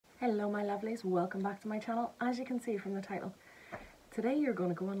Hello my lovelies, welcome back to my channel. As you can see from the title, today you're going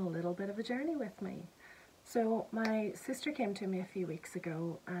to go on a little bit of a journey with me. So my sister came to me a few weeks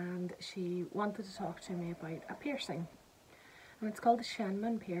ago and she wanted to talk to me about a piercing. And it's called the Shen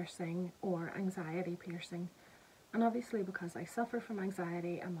Men Piercing or anxiety piercing. And obviously because I suffer from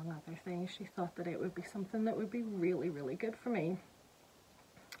anxiety among other things, she thought that it would be something that would be really good for me.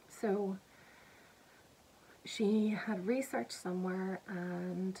 So she had researched somewhere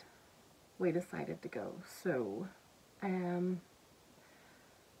and we decided to go. So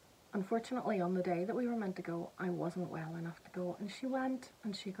unfortunately on the day that we were meant to go, I wasn't well enough to go, and she went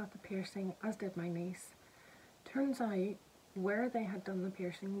and she got the piercing, as did my niece. Turns out where they had done the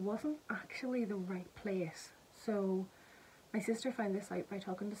piercing wasn't actually the right place. So my sister found this out by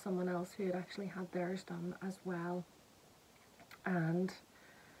talking to someone else who had actually had theirs done as well, and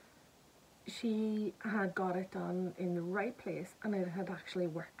she had got it done in the right place and it had actually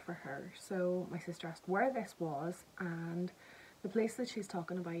worked for her. So my sister asked where this was, and the place that she's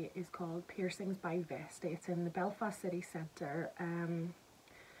talking about is called Piercings by Vesty. It's in the Belfast city centre.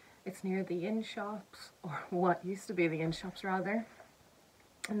 It's near the inn shops, or what used to be the inn shops rather.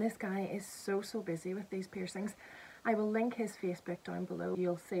 And this guy is so busy with these piercings. I will link his Facebook down below.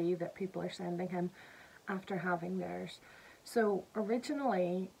 You'll see that people are sending him after having theirs. So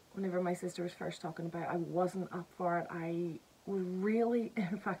originally, whenever my sister was first talking about it, I wasn't up for it. I was really,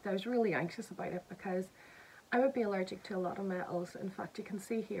 in fact, I was really anxious about it because I would be allergic to a lot of metals. In fact, you can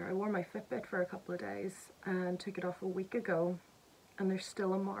see here, I wore my Fitbit for a couple of days and took it off a week ago. And there's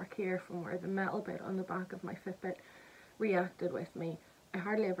still a mark here from where the metal bit on the back of my Fitbit reacted with me. I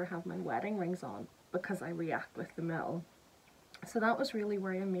hardly ever have my wedding rings on because I react with the metal. So that was really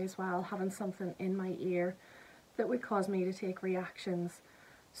worrying me as well, having something in my ear that would cause me to take reactions.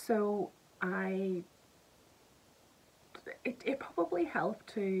 So it probably helped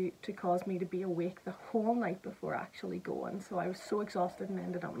to cause me to be awake the whole night before actually going. So I was so exhausted and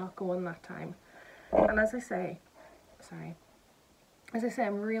ended up not going that time. And as I say,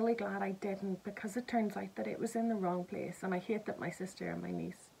 I'm really glad I didn't, because it turns out that it was in the wrong place, and I hate that my sister and my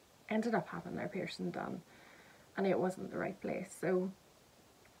niece ended up having their piercing done and it wasn't the right place. So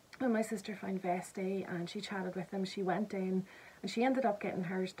when my sister found Vesty and she chatted with him, she went in and she ended up getting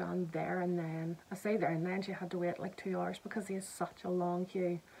hers done there and then. I say there and then, she had to wait like 2 hours because he has such a long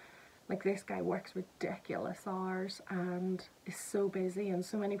queue. Like, this guy works ridiculous hours and is so busy, and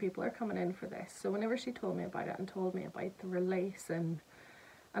so many people are coming in for this. So whenever she told me about it and told me about the release and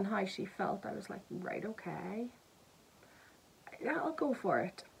how she felt, I was like, right, okay, yeah, I'll go for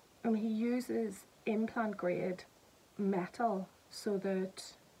it. And he uses implant grade metal so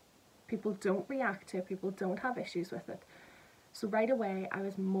that people don't react to it, people don't have issues with it. So right away I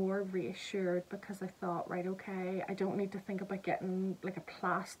was more reassured, because I thought, right, okay, I don't need to think about getting like a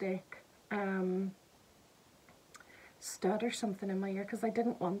plastic stud or something in my ear, because I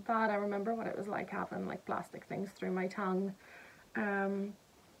didn't want that. I remember what it was like having like plastic things through my tongue.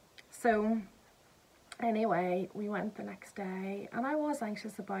 So anyway, we went the next day and I was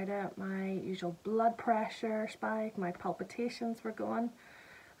anxious about it. My usual blood pressure spiked, my palpitations were going,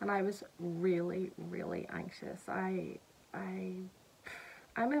 and I was really anxious.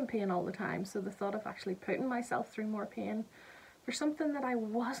 I'm in pain all the time, so the thought of actually putting myself through more pain for something that I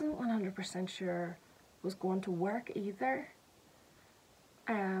wasn't 100% sure was going to work either,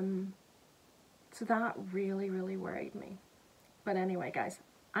 so that really worried me. But anyway guys,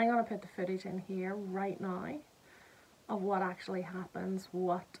 I'm going to put the footage in here right now of what actually happens,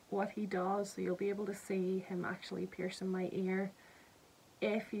 what he does, so you'll be able to see him actually piercing my ear.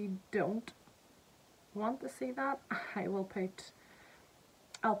 If you don't want to see that,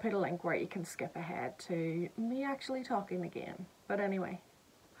 I'll put a link where you can skip ahead to me actually talking again. But anyway,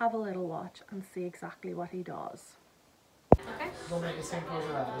 have a little watch and see exactly what he does. Okay. Don't make the same pose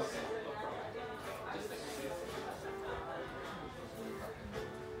as ours.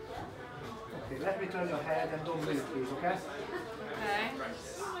 Okay, let me turn your head and don't move, please, okay? Okay.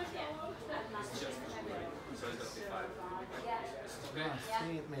 Yeah,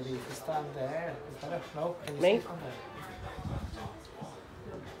 see, maybe if you stand there, is better? No? Can you Me? sit on there?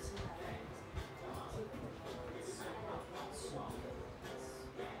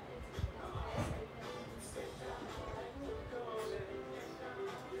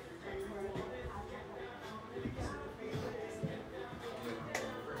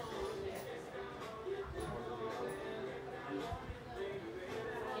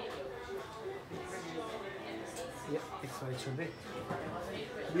 Yeah, it's how it should be.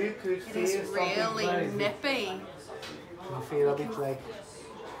 You could It feel is something really crazy. nippy. You feel a bit like,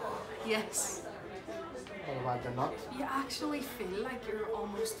 Yes. oh but they're not. You actually feel like you're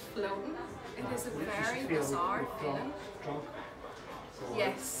almost floating. It is a You very should feel bizarre drunk. feeling. Drunk.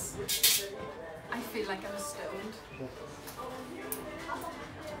 Yes. I feel like I'm stoned.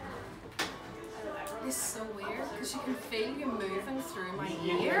 It's so weird because you can feel you moving through my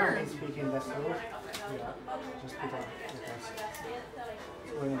You hear ear. me speaking this slow? Yeah. Just put on this.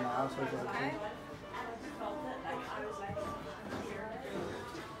 It's going now, so it's Okay. okay.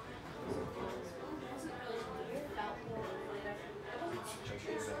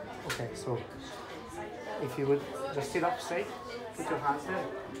 Okay, so if you would just sit up straight, put your hands there,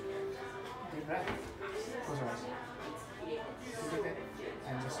 deep breath, close your eyes. Keep it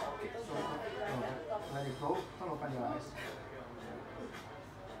and just let it go, don't open your eyes.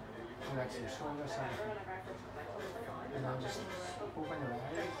 Relax your shoulders and then just open your eyes.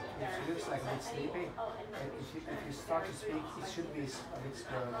 If it looks like a bit sleepy, if you start to speak, it should be a bit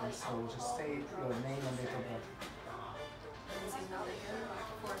slower and slow. Just say your name and date of birth.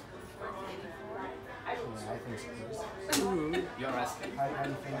 Yeah, I think so. You're asking. How do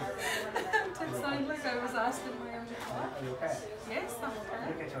you think? It sounded like I was asking my own. Are you okay? Yes, I'm okay.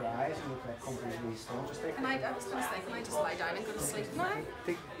 Look at your eyes, you look like completely still. Just take, I was going to say, can I just lie down and go to sleep now?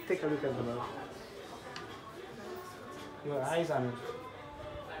 take a look at the mirror. Your eyes are,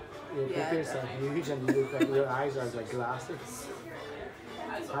 your Yeah, pupils are huge and you look like your eyes are like glasses.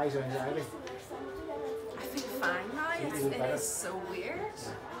 Eyes are anxiety. I feel fine now. It is so weird.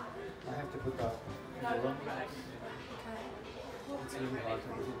 I have to put the door. It's really hard to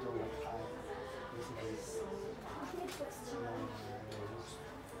get the door like high.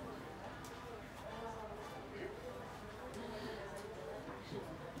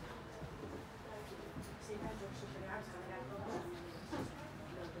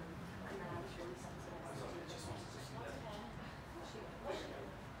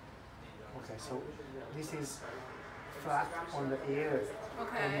 Okay, so this is flat on the ear.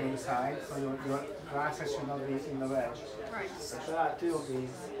 Okay. On the inside, so your glasses should not be in the wedge. Right. So there are two of these.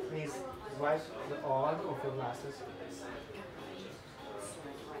 Please wipe the all of your glasses.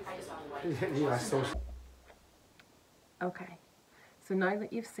 You are so. Okay, so now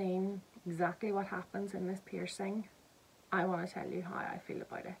that you've seen exactly what happens in this piercing, I want to tell you how I feel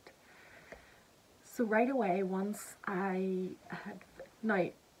about it. So right away, once I had, now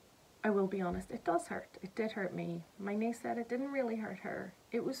I will be honest, it does hurt. It did hurt me. My niece said it didn't really hurt her.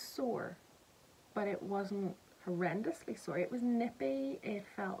 It was sore, but it wasn't horrendously sore. It was nippy. It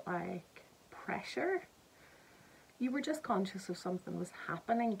felt like pressure. You were just conscious of something was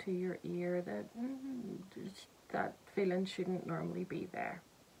happening to your ear that that feeling shouldn't normally be there.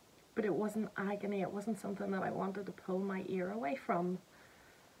 But it wasn't agony. It wasn't something that I wanted to pull my ear away from.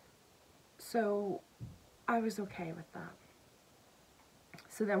 So I was okay with that.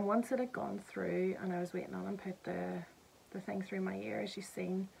 So then once it had gone through and I was waiting on him to put the thing through my ear, as you've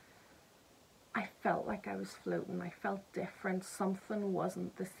seen, I felt like I was floating. I felt different. Something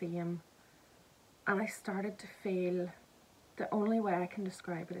wasn't the same. And I started to feel, the only way I can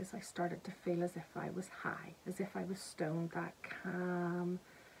describe it is I started to feel as if I was high, as if I was stoned, that calm,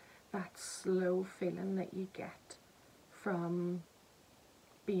 that slow feeling that you get from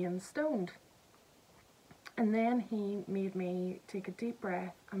being stoned. And then he made me take a deep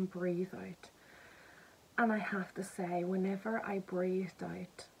breath and breathe out. And I have to say, whenever I breathed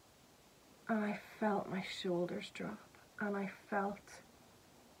out, and I felt my shoulders drop, and I felt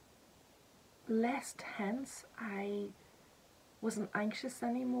less tense, I wasn't anxious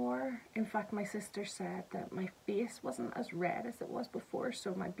anymore. In fact, my sister said that my face wasn't as red as it was before,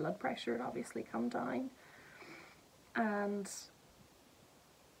 so my blood pressure had obviously come down. And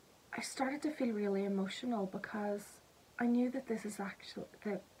I started to feel really emotional because I knew that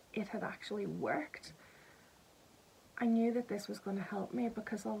it had actually worked. I knew that this was going to help me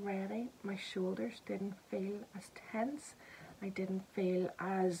because already my shoulders didn't feel as tense. I didn't feel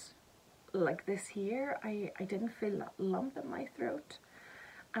as like this here. I didn't feel that lump in my throat.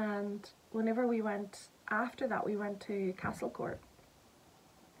 And whenever we went, after that we went to Castle Court.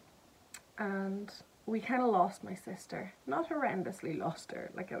 And we kind of lost my sister. Not horrendously lost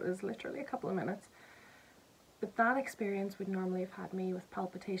her, like it was literally a couple of minutes. But that experience would normally have had me with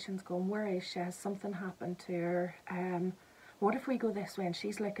palpitations going, where is she? Has something happened to her? What if we go this way and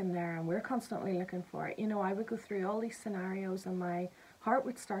she's looking there and we're constantly looking for it? You know, I would go through all these scenarios and my heart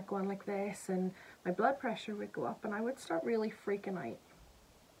would start going like this and my blood pressure would go up and I would start really freaking out.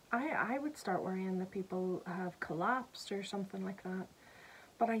 I would start worrying that people have collapsed or something like that.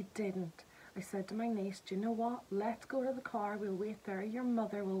 But I didn't. I said to my niece, do you know what? Let's go to the car, we'll wait there, your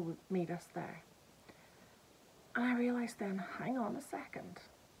mother will meet us there. And I realised then, hang on a second.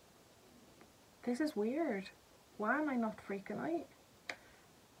 This is weird. why am I not freaking out?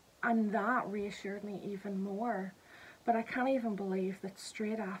 And that reassured me even more. But I can't even believe that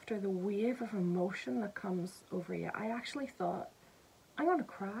straight after the wave of emotion that comes over you, I actually thought, I'm going to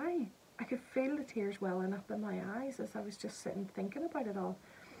cry. I could feel the tears welling up in my eyes as I was just sitting thinking about it all.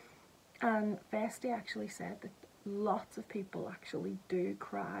 And Vesty actually said that lots of people actually do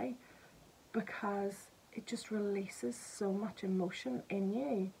cry because it just releases so much emotion in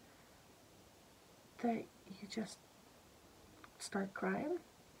you that you just start crying.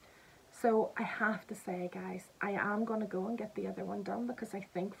 So I have to say, guys, I am going to go and get the other one done because I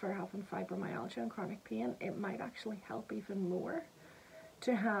think for having fibromyalgia and chronic pain, it might actually help even more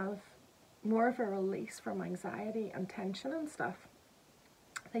to have more of a release from anxiety and tension and stuff.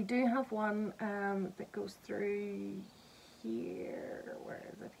 They do have one that goes through here. Where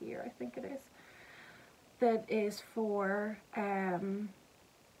is it? Here, I think it is. That is for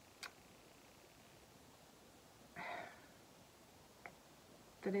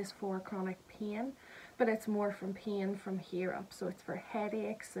chronic pain, but it's more from pain from here up, so it's for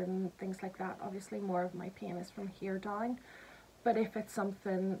headaches and things like that. Obviously more of my pain is from here down, but if it's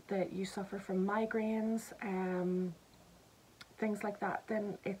something that you suffer from migraines, things like that,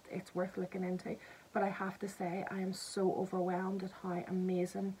 then it's worth looking into. But I have to say, I am so overwhelmed at how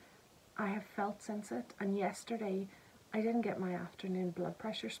amazing I have felt since it. And yesterday I didn't get my afternoon blood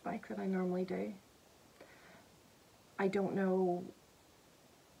pressure spike that I normally do. I don't know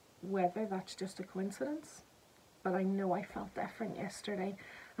whether that's just a coincidence, but I know I felt different yesterday,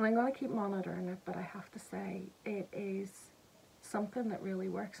 and I'm going to keep monitoring it. But I have to say, it is something that really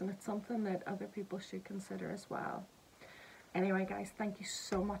works, and it's something that other people should consider as well. Anyway guys, thank you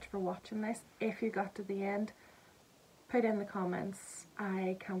so much for watching this. If you got to the end, put in the comments,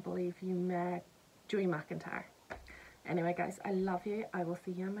 I can't believe you met Joey McIntyre. Anyway guys, I love you. I will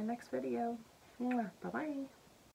see you in my next video. Bye bye.